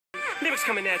Lyrics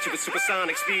coming at you with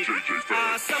supersonic speed.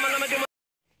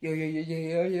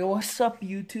 Yo, what's up,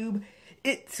 YouTube?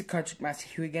 It's the Card Trick Master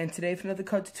here again today for another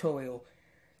card tutorial.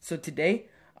 So today,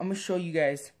 I'm going to show you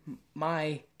guys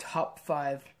my top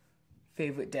 5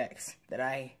 favorite decks that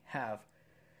I have.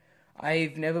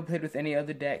 I've never played with any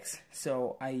other decks,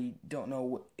 so I don't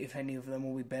know if any of them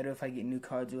will be better if I get new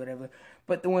cards or whatever.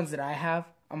 But the ones that I have,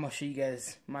 I'm going to show you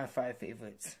guys my 5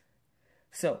 favorites.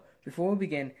 So, before we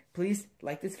begin, please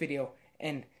like this video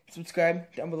and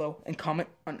subscribe down below and comment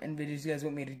on any videos you guys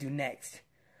want me to do next.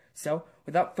 So,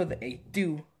 without further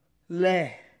ado,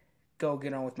 let's go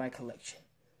get on with my collection.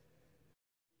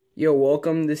 Yo,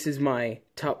 welcome. This is my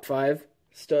top 5,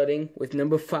 starting with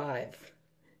number 5.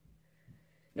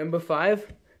 Number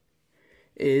 5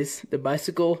 is the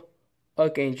Bicycle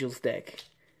Archangels deck.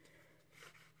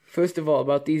 First of all,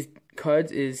 about these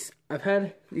cards is, I've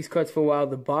had these cards for a while.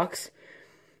 The box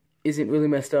isn't really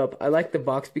messed up. I like the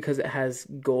box because it has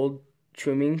gold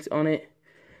trimmings on it,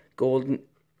 gold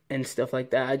and stuff like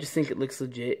that. I just think it looks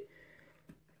legit.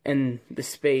 And the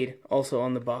spade also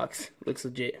on the box looks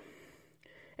legit.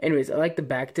 Anyways, I like the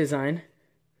back design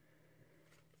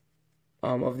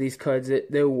of these cards.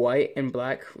 They're white and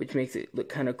black, which makes it look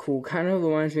kind of cool. Kind of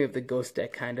reminds me of the Ghost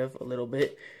deck, kind of, a little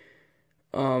bit.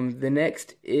 The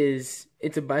next is,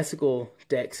 it's a bicycle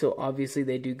deck, so obviously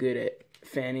they do good at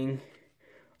fanning.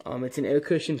 It's an air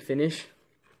cushion finish.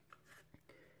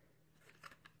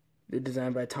 They're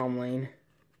designed by Tom Lane,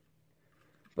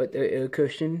 but they're air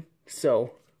cushion,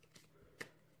 so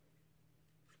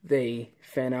they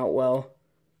fan out well.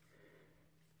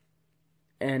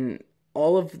 And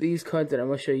all of these cards that I'm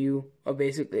going to show you are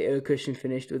basically air cushion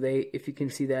finished. If you can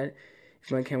see that,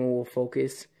 if my camera will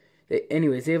focus.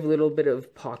 Anyways, they have a little bit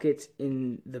of pockets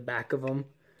in the back of them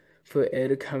for air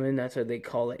to come in. That's why they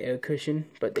call it air cushion.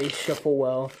 But they shuffle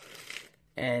well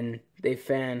and they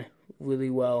fan really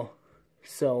well.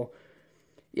 So,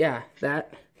 yeah,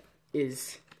 that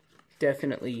is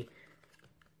definitely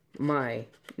my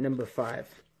number 5.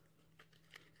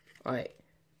 Alright,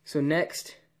 so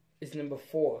next is number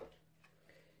 4.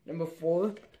 Number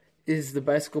 4 is the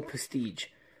Bicycle Prestige.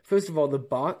 First of all, the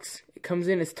box, it comes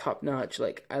in as top notch.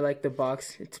 Like, I like the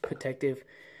box, it's protective.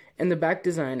 And the back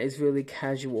design is really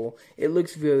casual. It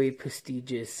looks very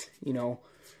prestigious, you know.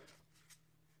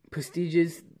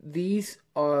 Prestigious. These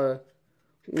are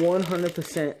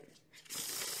 100%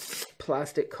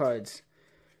 plastic cards.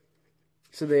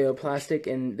 So they are plastic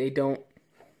and they don't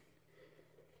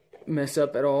mess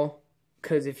up at all.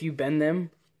 Because if you bend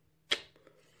them,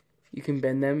 you can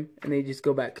bend them and they just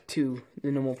go back to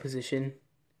the normal position.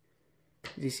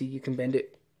 As you see, you can bend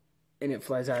it and it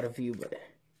flies out of view, but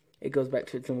it goes back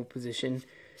to its normal position.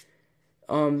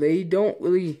 They don't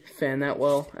really fan that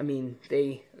well. I mean,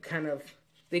 they kind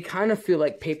of feel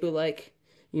like paper-like.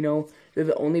 You know, they're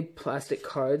the only plastic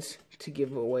cards to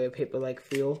give away a paper-like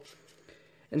feel.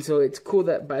 And so it's cool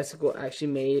that Bicycle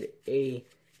actually made a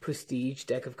prestige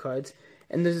deck of cards.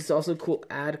 And there's this also cool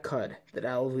ad card that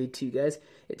I'll read to you guys.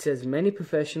 It says, many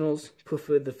professionals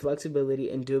prefer the flexibility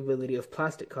and durability of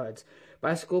plastic cards.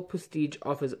 Bicycle Prestige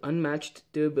offers unmatched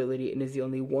durability and is the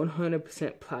only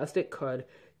 100% plastic card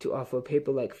to offer a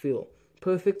paper-like feel.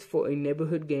 Perfect for a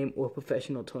neighborhood game or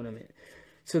professional tournament.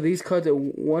 So these cards are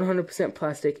 100%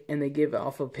 plastic and they give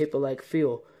off a paper-like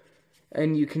feel.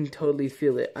 And you can totally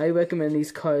feel it. I recommend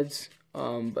these cards,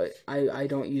 but I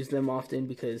don't use them often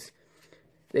because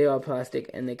they are plastic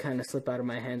and they kind of slip out of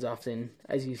my hands often,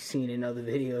 as you've seen in other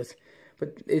videos.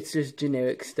 But it's just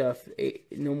generic stuff.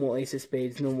 Normal Ace of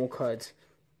Spades, normal cards.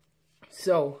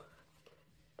 So,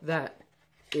 that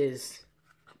is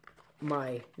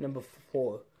my number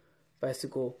 4,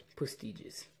 Bicycle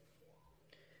Prestiges.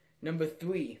 Number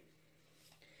 3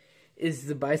 is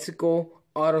the Bicycle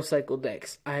Autocycle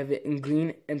decks. I have it in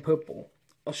green and purple.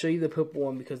 I'll show you the purple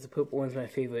one because the purple one's my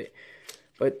favorite.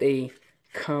 But they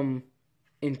come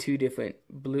in 2 different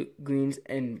blue, greens,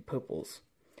 and purples.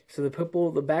 So the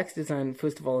purple, the back's design,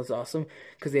 first of all, is awesome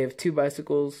because they have 2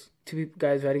 bicycles, 2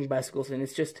 guys riding bicycles, and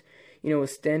it's just, you know, a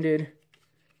standard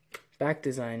back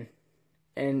design.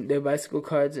 And they're bicycle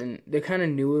cards, and they're kind of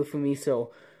newer for me,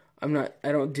 so I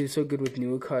don't do so good with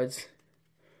newer cards.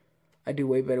 I do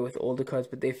way better with older cards,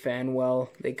 but they fan well,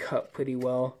 they cut pretty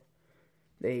well,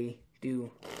 they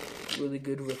do really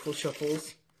good riffle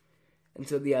shuffles. And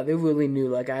so, yeah, they're really new.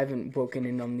 Like, I haven't broken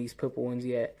in on these purple ones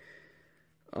yet.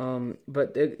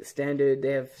 But they're standard.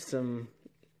 They have some...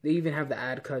 They even have the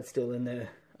ad card still in there.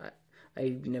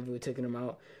 I've never taken them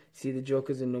out. See, the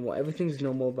jokers are normal. Everything's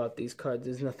normal about these cards.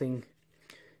 There's nothing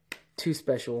too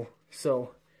special.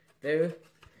 So, there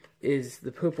is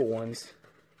the purple ones.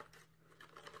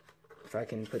 If I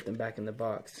can put them back in the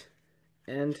box.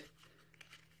 And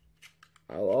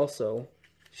I'll also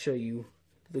show you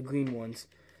the green ones,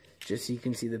 just so you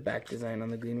can see the back design on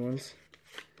the green ones.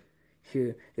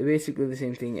 Here, they're basically the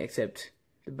same thing, except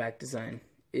the back design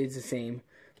is the same,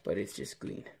 but it's just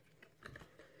green.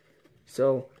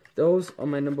 So those are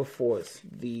my number 4s,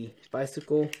 the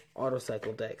bicycle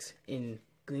autocycle decks in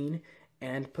green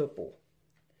and purple.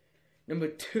 Number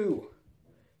 2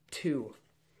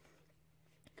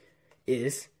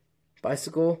 is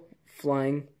bicycle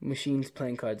flying machines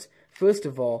playing cards. First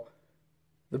of all,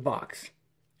 the box.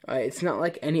 It's not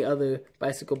like any other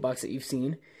bicycle box that you've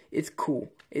seen. It's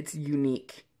cool. It's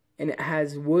unique. And it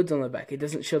has words on the back. It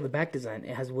doesn't show the back design.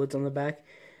 It has words on the back.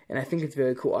 And I think it's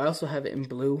very cool. I also have it in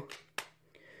blue.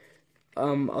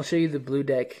 I'll show you the blue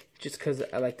deck just because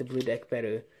I like the blue deck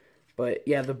better. But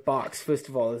yeah, the box, first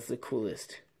of all, is the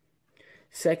coolest.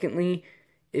 Secondly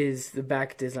is the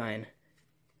back design.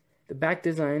 The back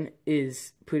design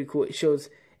is pretty cool. It shows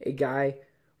a guy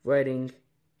riding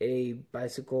a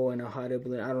bicycle and a hot air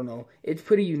balloon. I don't know. It's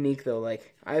pretty unique though.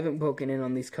 Like, I haven't broken in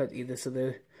on these cards either, so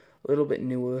they're a little bit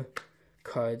newer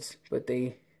cards. But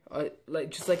they are,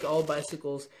 like, just like all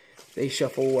bicycles, they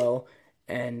shuffle well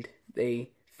and they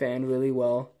fan really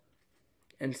well.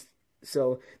 And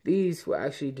so these were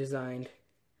actually designed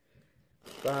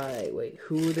by, wait,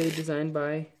 who were they designed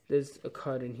by? There's a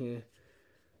card in here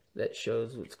that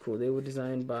shows what's cool. They were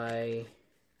designed by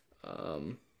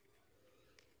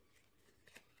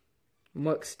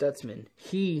Mark Stutzman.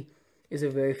 He is a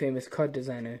very famous card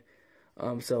designer.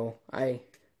 So I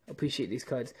appreciate these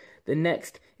cards. The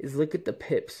next is, look at the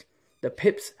pips. The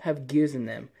pips have gears in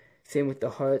them. Same with the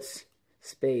hearts,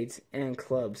 spades, and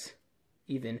clubs.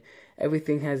 Even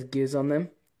everything has gears on them.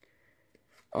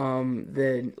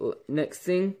 The next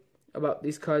thing about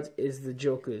these cards is the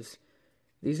jokers.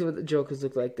 These are what the jokers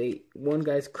look like. One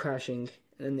guy's crashing,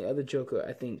 and then the other joker,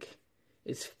 I think,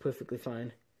 is perfectly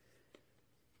fine.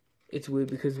 It's weird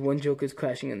because one joker is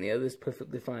crashing and the other is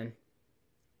perfectly fine.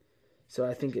 So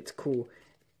I think it's cool.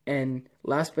 And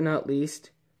last but not least,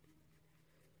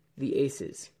 the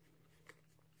aces.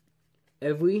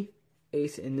 Every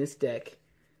ace in this deck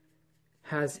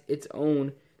has its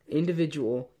own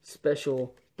individual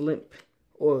special blimp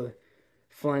or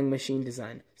flying machine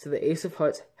design. So the ace of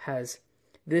hearts has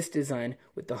this design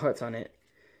with the hearts on it.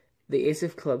 The ace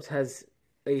of clubs has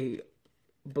a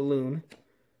balloon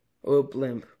or a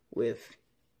blimp with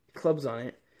clubs on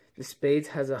it. The spades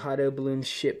has a hot air balloon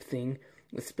ship thing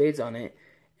with spades on it.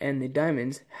 And the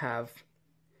diamonds have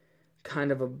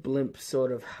kind of a blimp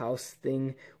sort of house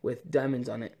thing with diamonds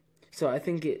on it. So I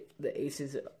think the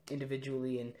aces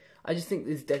individually, and I just think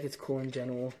this deck is cool in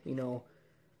general. You know,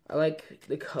 I like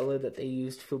the color that they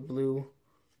used for blue.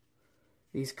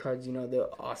 These cards, you know, they're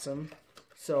awesome.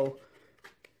 So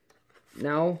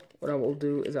now what I will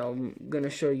do is I'm going to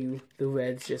show you the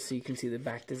reds just so you can see the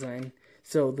back design.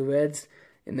 So the reds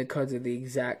and the cards are the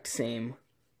exact same,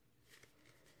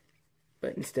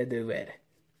 but instead they're red.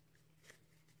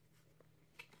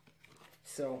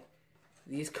 So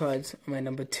these cards are my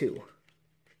number 2.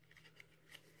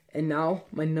 And now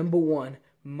my number 1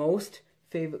 most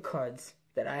favorite cards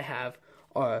that I have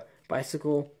are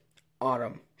Bicycle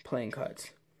Autumn playing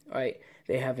cards. Alright,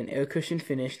 they have an air cushion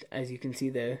finished, as you can see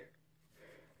there.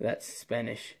 That's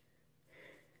Spanish.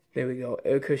 There we go,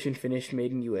 air cushion finished,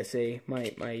 made in USA.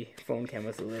 My phone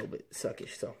camera's a little bit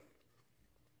suckish, so.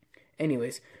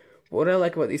 Anyways, what I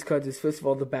like about these cards is, first of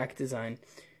all, the back design.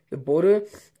 The border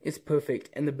is perfect,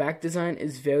 and the back design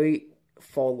is very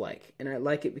fall-like. And I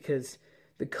like it because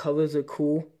the colors are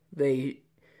cool. They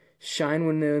shine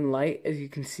when they're in light, as you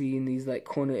can see in these like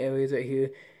corner areas right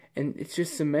here. And it's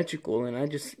just symmetrical, and I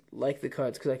just like the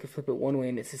cards because I can flip it one way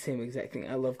and it's the same exact thing.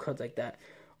 I love cards like that.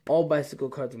 All bicycle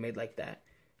cards are made like that.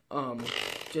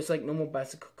 Just like normal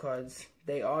bicycle cards,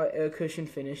 they are air cushion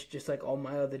finished, just like all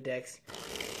my other decks,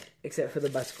 except for the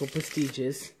Bicycle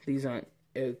Prestiges. These aren't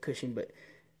air cushion, but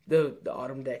the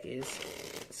Autumn deck is.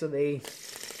 So they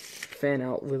fan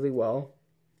out really well.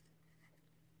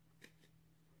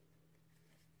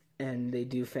 And they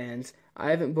do fans. I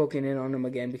haven't broken in on them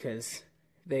again because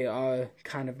they are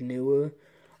kind of newer.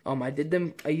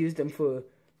 I used them for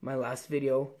my last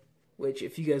video, which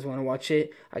if you guys want to watch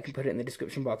it, I can put it in the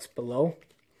description box below.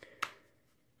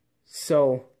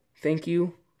 So, thank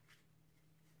you.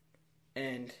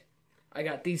 And I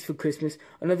got these for Christmas.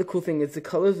 Another cool thing is the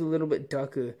colors are a little bit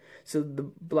darker. So the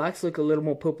blacks look a little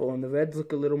more purple and the reds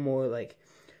look a little more like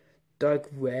dark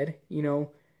red, you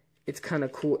know. It's kind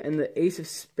of cool. And the Ace of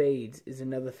Spades is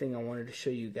another thing I wanted to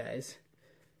show you guys.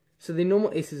 So the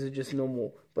normal aces are just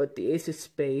normal, but the Ace of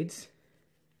Spades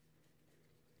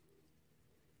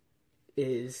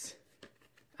is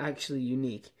actually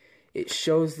unique. It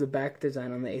shows the back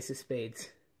design on the Ace of Spades.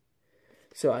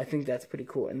 So I think that's pretty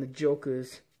cool. And the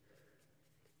Jokers,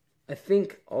 I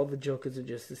think all the Jokers are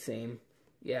just the same.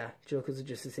 Yeah, Jokers are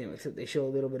just the same, except they show a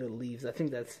little bit of leaves. I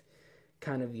think that's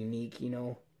kind of unique, you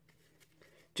know.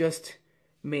 Just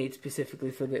made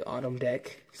specifically for the Autumn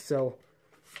deck. So,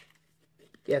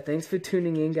 yeah, thanks for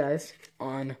tuning in, guys,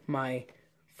 on my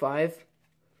 5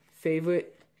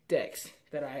 favorite decks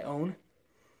that I own.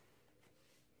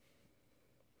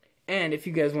 And if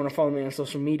you guys want to follow me on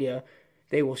social media,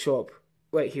 they will show up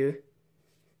right here.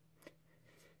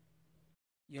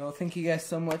 Yo, thank you guys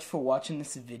so much for watching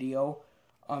this video.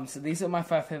 So these are my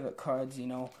 5 favorite cards, you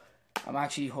know. I'm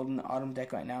actually holding the Autumn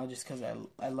deck right now just because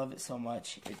I love it so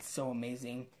much. It's so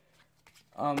amazing.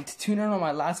 To tune in on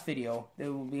my last video, they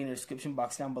will be in the description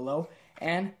box down below.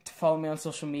 And to follow me on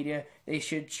social media, they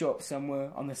should show up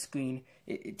somewhere on the screen.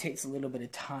 It takes a little bit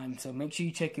of time, so make sure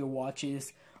you check your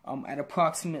watches. At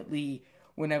approximately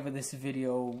whenever this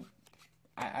video,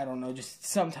 I don't know, just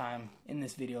sometime in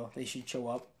this video, they should show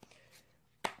up.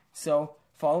 So,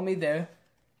 follow me there.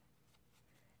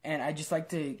 And I'd just like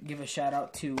to give a shout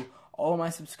out to all of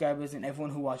my subscribers and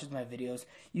everyone who watches my videos.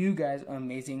 You guys are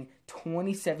amazing.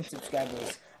 27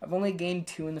 subscribers. I've only gained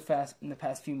 2 in the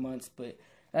past few months, but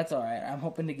that's alright. I'm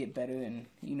hoping to get better and,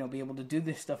 you know, be able to do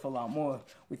this stuff a lot more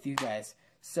with you guys.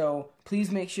 So,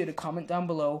 please make sure to comment down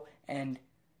below and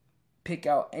pick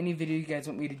out any video you guys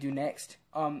want me to do next.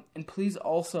 And please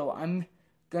also, I'm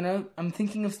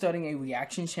thinking of starting a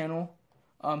reaction channel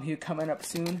here coming up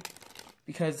soon,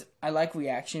 because I like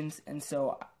reactions, and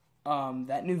so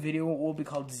that new video will be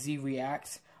called Z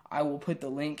Reacts. I will put the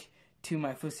link to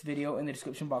my first video in the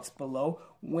description box below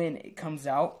when it comes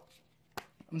out.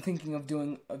 I'm thinking of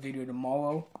doing a video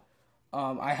tomorrow.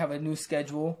 I have a new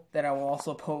schedule that I will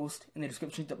also post in the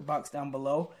description box down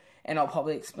below, and I'll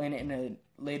probably explain it in a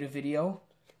later video.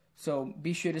 So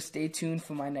be sure to stay tuned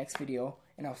for my next video,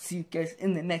 and I'll see you guys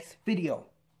in the next video.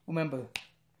 Remember,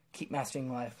 keep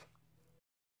mastering life.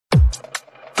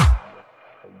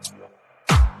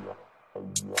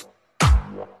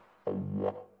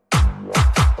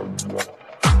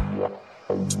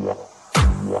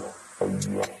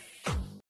 Yeah.